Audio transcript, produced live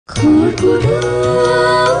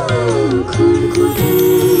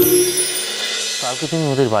কালকে তুমি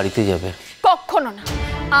ওদের বাড়িতে যাবে? কখনো না,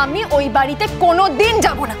 আমি ওই বাড়িতে কোনোদিন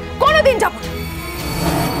যাব না, কোনোদিন যাব না।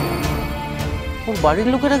 ওর বাড়ির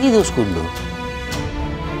লোকেরা কি দোষ করলো?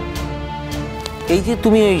 এই যে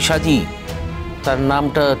তুমি ওই সাজি, তার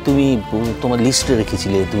নামটা তুমি তোমার লিস্টে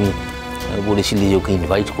রেখেছিলে, তুমি বলেছিলে যে ওকে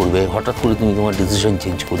ইনভাইট করবে, হঠাৎ করে তুমি তোমার ডিসিশন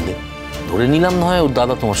চেঞ্জ করলে। ধরে নিলাম না হয় ওর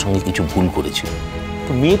দাদা তোমার সঙ্গে কিছু ভুল করেছিল,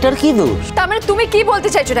 তো মেয়েটার কি দোষ? তার মানে তুমি কি বলতে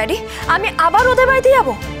চাইছো ড্যাডি, আমি আবার ওদের বাড়িতে যাব?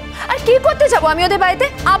 আর কি করতে যাব আমি ওদের বাড়িতে?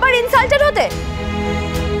 আবার ইনসাল্টেড হতে?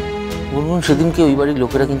 বলুন, সেদিনকে ওই বাড়ির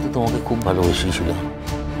লোকেরা কিন্তু তোমাকে খুব ভালোবেসেছিল।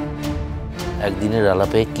 একদিনের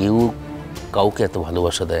আলাপে কেউ কাউকে এত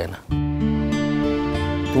ভালোবাসা দেয় না।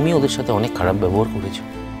 তুমি ওদের সাথে অনেক খারাপ ব্যবহার করেছো।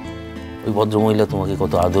 ওই ভদ্রমহিলা তোমাকে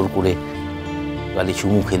কত আদর করে গালে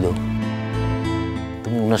চুমু খেলো,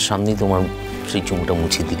 তুমি ওনার সামনেই তোমার সেই চুমুটা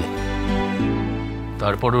মুছে দিলে।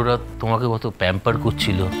 তারপর ওরা তোমাকে কত প্যাম্পার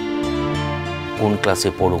করছিল, কোন ক্লাসে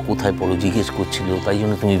পড়ো, কোথায় পড়ো জিজ্ঞেস করছিল। তাই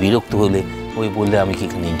জন্য তুমি বিরক্ত হলে, ওই বললে আমি কি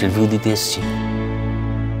এখানে ইন্টারভিউ দিতে এসেছি।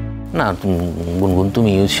 না গুনগুন,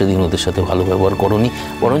 তুমি সেদিন ওদের সাথে ভালো ব্যবহার করোনি,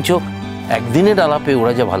 বরঞ্চ একদিনের আলাপে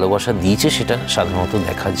ওরা যা ভালোবাসা দিয়েছে সেটা সাধারণত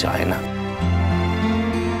দেখা যায় না।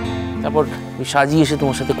 তারপর সাজি এসে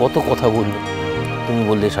তোমার সাথে কত কথা বললো, তুমি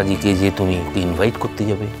বললে সাজিকে যে তুমি ইনভাইট করতে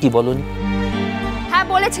যাবে, কি বলনি? হ্যাঁ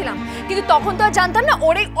বলেছিলাম, কিন্তু তখন তো আর জানতাম না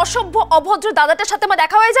ওর এই অসভ্য অভদ্র দাদাটার সাথে আমার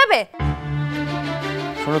দেখা হয়ে যাবে।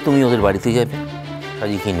 শোনো, তুমি ওদের বাড়িতে যাবে,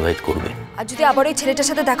 সাজিকে ইনভাইট করবে। আর যদি আবার ওই ছেলেটার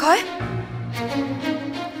সাথে দেখা হয়?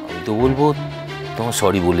 আমি তো বলবো তোমার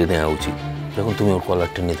সরি বলে নেওয়া উচিত, যখন তুমি ওর কলার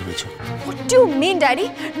টেনে ধরেছো। What do you mean, Daddy?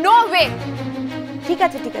 No way! ঠিক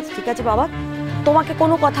আছে ঠিক আছে ঠিক আছে বাবা, তোমাকে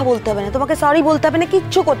কোনো কথা বলতে হবে না, তোমাকে সরি বলতে হবে না,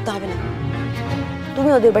 কিচ্ছু করতে হবে না। তুমি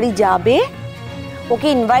ওদের বাড়ি যাবে, ওকে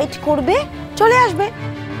ইনভাইট করবে, চলে আসবে।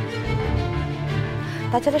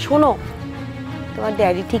 তাছাড়া শোনো, তোমার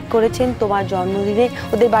ড্যাডি ঠিক করেছেন তোমার জন্মদিনে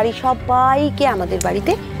ওদের বাড়ির সবাইকে আমাদের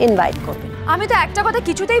বাড়িতে ইনভাইট করবে। আমি তো একটা কথা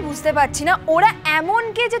কিছুতেই বুঝতে পারছি না, ওরা এমন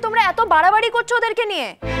কে যে তোমরা এত বাড়াবাড়ি করছো ওদেরকে নিয়ে?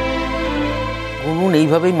 গুনগুন,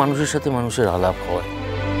 এইভাবেই মানুষের সাথে মানুষের আলাপ হয়।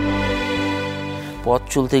 পথ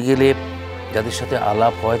চলতে গেলে যাদের সাথে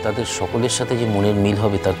আলাপ হয় তাদের সকলের সাথে যে মনের মিল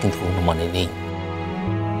হবে তার কিন্তু কোনো মানে নেই।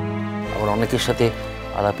 আবার অনেকের সাথে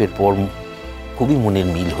আলাপের পর খুবই মনের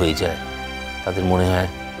মিল হয়ে যায়, তাদের মনে হয়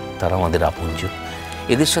তারা আমাদের আপনজন।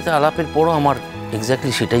 এদের সাথে আলাপের পরও আমার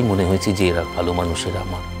এক্স্যাক্টলি সেটাই মনে হয়েছে যে এরা ভালো মানুষেরা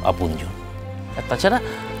আমার আপনজন। আর তাছাড়া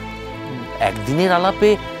একদিনের আলাপে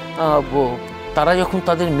তারা যখন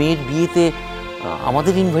তাদের মেয়ের বিয়েতে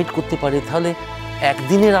আমাদের ইনভাইট করতে পারে, তাহলে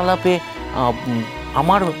একদিনের আলাপে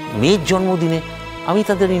আমার মেয়ের জন্মদিনে আমি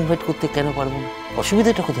তাদের ইনভাইট করতে কেন পারবো না?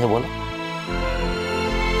 অসুবিধাটা কোথায় বলো?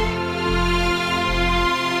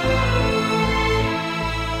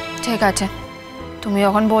 ঠিক আছে, তুমি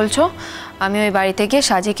যখন বলছো আমি ওই বাড়িতে গিয়ে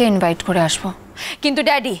সাজিকে ইনভাইট করে আসবো। কিন্তু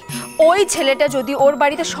ড্যাডি, ওই ছেলেটা যদি ওর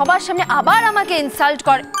বাড়িতে সবার সামনে আবার আমাকে ইনসাল্ট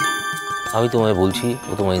করে? আমি তোমায় বলছি,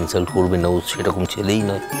 ও তোমায় ইনসাল্ট করবে না, ও সেরকম ছেলেই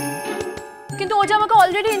নয়। কিন্তু ও যে আমাকে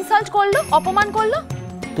অলরেডি ইনসাল্ট করলো, অপমান করলো।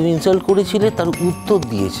 তুমি ইনসাল্ট করেছিলে, তার উত্তর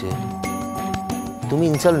দিয়েছে। তুমি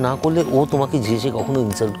ইনসাল্ট না করলে ও তোমাকে যে কখনো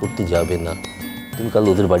ইনসাল্ট করতে যাবে না। তুমি কাল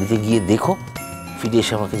ওদের বাড়িতে গিয়ে দেখো, ফিরে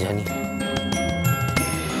এসে আমাকে জানি।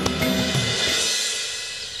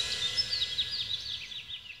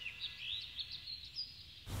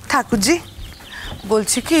 ঠাকুরজি,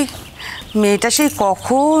 বলছি কি, মেয়েটা সেই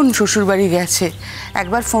কখন শ্বশুরবাড়ি গেছে,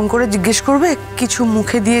 একবার ফোন করে জিজ্ঞেস করবে কিছু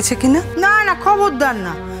মুখে দিয়েছে কিনা। না না, খবরদার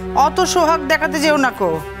না, অত সোহাগ দেখাতে যেও না কো।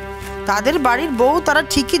 তাদের বাড়ির বউ, তারা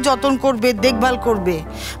ঠিকই যত্ন করবে, দেখভাল করবে।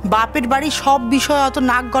 বাপের বাড়ির সব বিষয় অত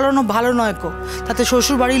নাক গলানো ভালো নয় কো, তাতে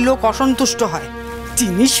শ্বশুর বাড়ির লোক অসন্তুষ্ট হয়।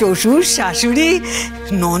 তিনি শ্বশুর শাশুড়ি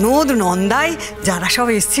ননদ নন্দাই যারা সব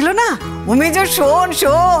এসছিল না, ওমেজো শোন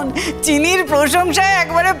শোন, চিনির প্রশংসায়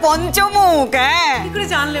একবারে পঞ্চমুখ। হ্যাঁ, কি করে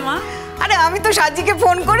জানলে মা? আরে আমি তো সাজিকে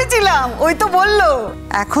ফোন করেছিলাম, ওই তো বললো।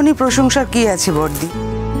 এখনই প্রশংসার কি আছে বর্দি?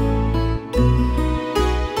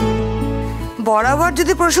 বরাবর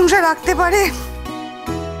যদি প্রশংসা রাখতে পারে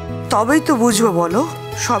তবেই তো বুঝবো বলো।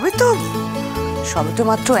 সবে তো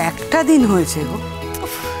মাত্র একটা দিন হয়েছে গো।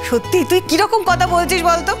 সত্যি তুই কিরকম কথা বলছিস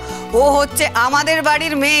বলতো? ও হচ্ছে আমাদের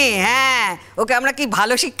বাড়ির মেয়ে। হ্যাঁ, ওকে আমরা কি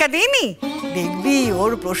ভালো শিক্ষা দিইনি? দেখবি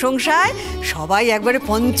ওর প্রশংসায় সবাই একবারে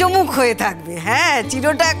পঞ্চমুখ হয়ে থাকবে। হ্যাঁ,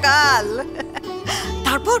 চিরটা কাল।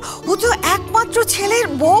 তারপর ও তো একমাত্র ছেলের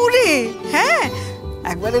বউ রে। হ্যাঁ,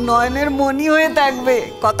 একবারে নয়নের মণি হয়ে থাকবে।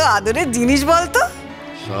 কত আদরের জিনিস বলতো।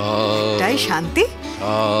 তাই শান্তি,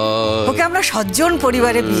 ওকে আমরা সজ্জন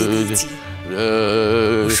পরিবারে বিয়ে দিয়েছি।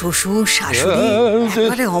 শ্বশুর শাশুড়ি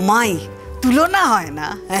একবারে অমাই, তুলনা হয় না।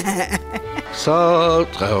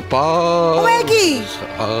 কি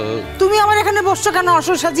তুমি আমার এখানে বসছো কেন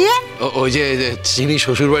অসর সাজিয়ে? ওই যে চিনি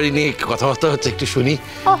শ্বশুর বাড়ি নিয়ে কথাবার্তা হচ্ছে, একটু শুনি।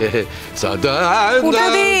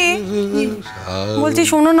 বলছি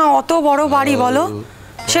শোনো না, অত বড় বাড়ি বলো,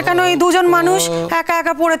 সেখানে ওই দুজন মানুষ একা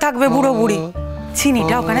একা পড়ে থাকবে, বুড়ো বুড়ি।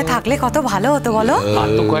 চিনিটা ওখানে থাকলে কত ভালো হতো বলো। আর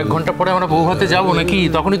তো কয়েক ঘন্টা পরে আমরা বউ হাতে যাবো নাকি,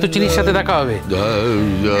 তখনই তো চিনির সাথে দেখা হবে।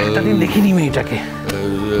 একটা দিন দেখিনি মেয়েটাকে,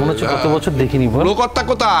 মনে হচ্ছে কত বছর দেখিনি। লোকত্তা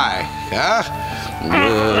কোথায়? হ্যাঁ,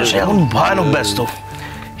 সে এখন ভয়ানক ব্যস্ত,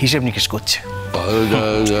 হিসেব নিকেশ করছে।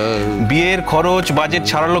 বিয়ের খরচ বাজেট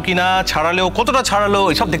ছাড়ালো কিনা, ছাড়ালেও কতটা ছাড়ালো,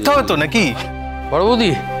 এসব দেখতে হবে তো নাকি? বড়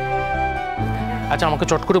বৌদি, আচ্ছা আমাকে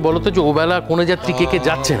চট করে বলো তো যে ওবেলা কোনে যাত্রী কে কে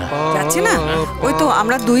যাচ্ছে না? যাচ্ছে না? ওই তো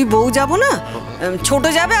আমরা দুই বউ যাব না, ছোট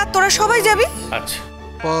যাবে আর তোরা সবাই যাবি। আচ্ছা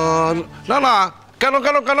না না, কেন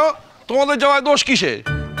কেন কেন তোমাদের যাওয়ায় দোষ কিসে?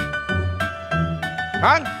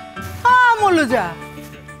 হ্যাঁ, মলুজা,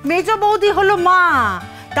 মেজ বৌদি হলো মা,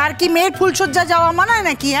 তার কি মেয়ের ফুলসজ্জা যাওয়া মানায়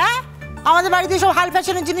নাকি? হ্যাঁ, আমাদের বাড়িতে সব হাল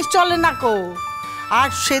ফ্যাশনের জিনিস চলে না কো। আর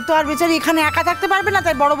সে তো আর বেচারি এখানে একা থাকতে পারবে না,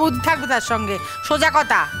 তাই বড় বৌদি থাকবে তার সঙ্গে, সোজা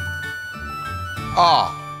কথা।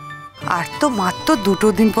 আর তো মাত্র 2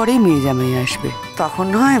 দিন পরেই মেয়ে জামাই আসবে, তখন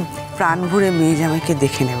নয় প্রাণ ভরে মেয়ে জামাইকে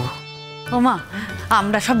দেখে নেব। ওমা,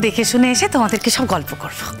 আমরা সব দেখে শুনে এসে তোমাদেরকে সব গল্প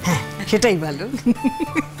করবো। হ্যাঁ, সেটাই ভালো।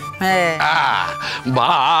 হ্যাঁ,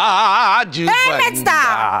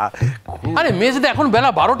 আরে মেজদা, এখন বেলা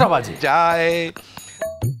 12টা বাজে যায়।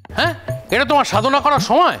 হ্যাঁ, এটা তোমার সাধনা করার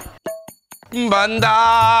সময়? বান্দা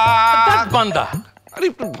বান্দা, আরে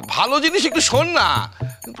ভালো জিনিস একটু শোন না,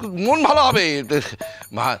 মন ভালো হবে।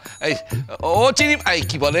 ও চিনি,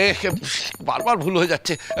 কি বলে, বারবার ভুল হয়ে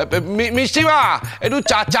যাচ্ছে। মিষ্টি মা, একটু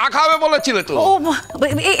চা খাবে বলেছিলে তো। ও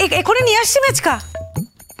এখনই নিয়ে আসছি মেচকা।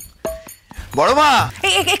 বড় মা,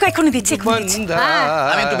 এখনই দিচ্ছি।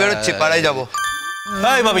 আমি একটু বেরোচ্ছি, পাড়ায় যাবো।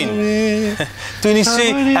 এই বাবিন, তুই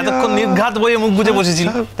নিশ্চয়ই এতক্ষণ নির্ঘাত বইয়ে মুখ গুজে বসেছিল,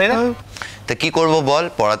 তাই না? তা কি করবো বল,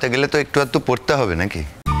 পড়াতে গেলে তো একটু একটু পড়তে হবে নাকি?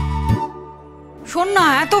 শোন না,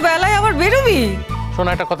 এত বেলায় আবার বেরোবি? শোনা,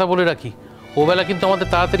 একটা কথা বলে রাখি, ওবেলা কিন্তু আমাদের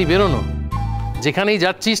তাড়াতাড়ি বেরোনো, যেখানেই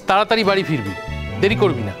যাচ্ছিস তাড়াতাড়ি বাড়ি ফিরবি, দেরি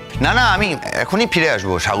করবি না। না না, আমি এখনই ফিরে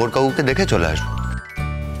আসবো, সাগর কাকুকে দেখে চলে আসবো।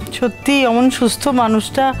 সত্যি এমন সুস্থ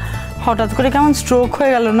মানুষটা হঠাৎ করে কেমন স্ট্রোক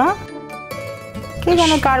হয়ে গেল না? কে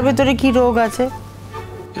জানে কার ভেতরে কি রোগ আছে।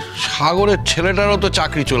 সাগরের ছেলেটারও তো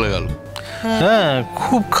চাকরি চলে গেল। হ্যাঁ,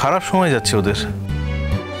 খুব খারাপ সময় যাচ্ছে ওদের।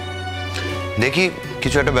 দেখি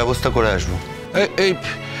কিছু একটা ব্যবস্থা করে আসবো। এই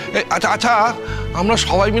আচ্ছা আচ্ছা, আমরা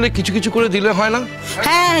সবাই মিলে কিছু কিছু করে দিলে হয় না?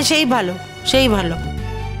 হ্যাঁ, সেই ভালো, সেই ভালো।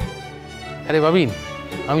 আরে বাবিন,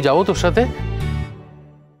 আমি যাবো তোর সাথে।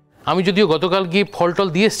 আমি যদিও গতকাল গিয়ে ফল টল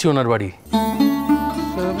দিয়ে এসছি ওনার বাড়ি।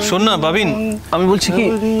 শোন না বাবিন, আমি বলছি কি,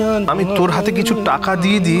 আমি তোর হাতে কিছু টাকা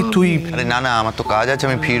দিয়ে দিই, তুই। আরে না না, আমার তো কাজ আছে,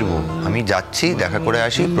 আমি ফিরবো। আমি যাচ্ছি, দেখা করে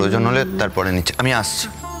আসি, প্রয়োজন হলে তারপরে নিচ্ছি, আমি আসছি।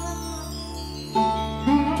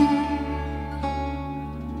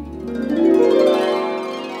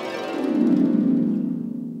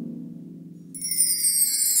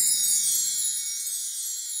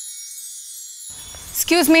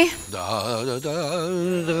 Excuse me.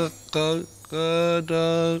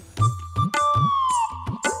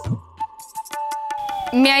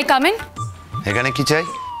 May I come in? এখানে কি চাই?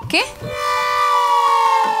 কে?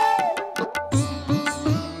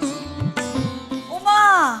 ওমা,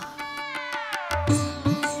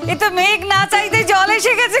 এ তো মেঘ না চাইতে জল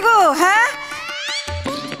এসে গেছে গো। হ্যাঁ,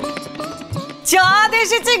 চাঁদ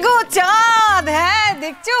এসেছে গো, চাঁদ। হ্যাঁ,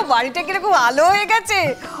 দেখছো বাড়িটা কিরকম আলো হয়ে গেছে।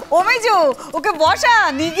 ও মেজো, ওকে বসা,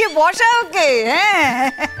 নিয়ে বসা ওকে। হ্যাঁ,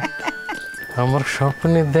 আমার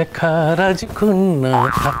স্বপ্নে দেখা রাজকন্যা।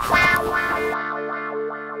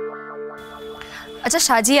 আচ্ছা,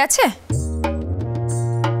 সাজি আছে?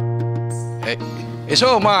 এসো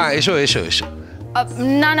মা, এসো এসো এসো।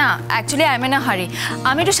 না না, actually I am in a হারি।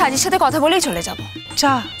 আমি একটু সাজির সাথে কথা বলেই চলে যাব।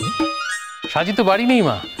 চা। সাজি তো বাড়ি নেই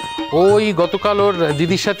মা, ওই গতকাল ওর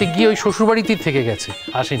দিদির সাথে গিয়ে ওই শ্বশুরবাড়িতেই থেকে গেছে,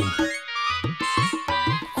 আসেনি।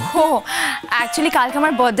 ও অ্যাকচুয়ালি কালকে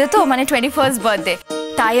আমার বার্থডে, তো মানে 21st বার্থডে,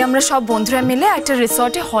 তাই আমরা সব বন্ধুরা মিলে একটা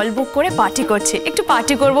রিসর্টে হল বুক করে পার্টি করছি। একটু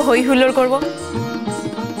পার্টি করব, হই হুল্লোড় করব,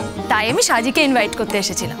 তাই আমি সাজিকে ইনভাইট করতে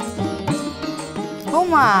এসেছিলাম। ও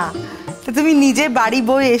মা, তো তুমি নিজে বাড়ি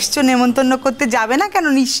বই এসছো, নেমন্তন্ন করতে যাবে না কেন?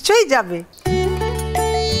 নিশ্চয়ই যাবে।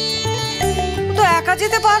 তো একা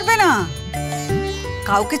যেতে পারবে না,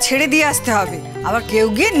 কাউকে ছেড়ে দিয়ে আসতে হবে, আবার কেউ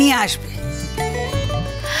গিয়ে নিয়ে আসবে।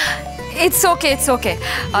 ইটস ওকে, ইটস ওকে,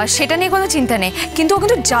 সেটা নিয়ে কোনো চিন্তা নেই, কিন্তু ও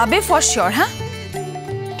কিন্তু যাবে ফর শিওর। হ্যাঁ,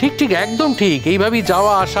 ঠিক ঠিক, একদম ঠিক। এইভাবেই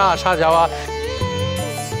যাওয়া আসা, আসা যাওয়া,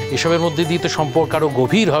 এসবের মধ্যে দিয়ে তো সম্পর্ক আরো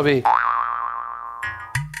গভীর হবে।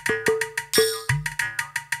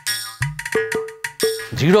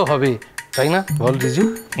 দৃঢ় হবে, তাই না বল রিজু?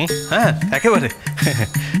 হ্যাঁ একেবারে।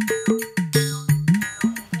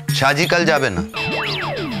 সাজি কাল যাবে না।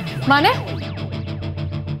 মানে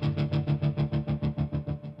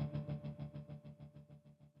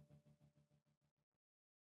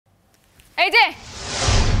এই যে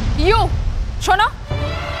শোনো,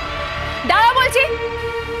 দাঁড়া বলছি।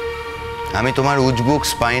 আমি তোমার উজবুক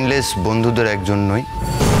স্পাইনলেস বন্ধুদের একজন নই,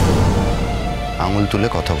 আঙুল তুলে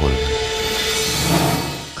কথা বলবে।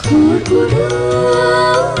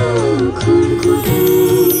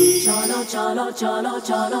 চলো চলো চলো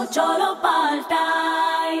চলো চলো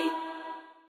পাল্টাই।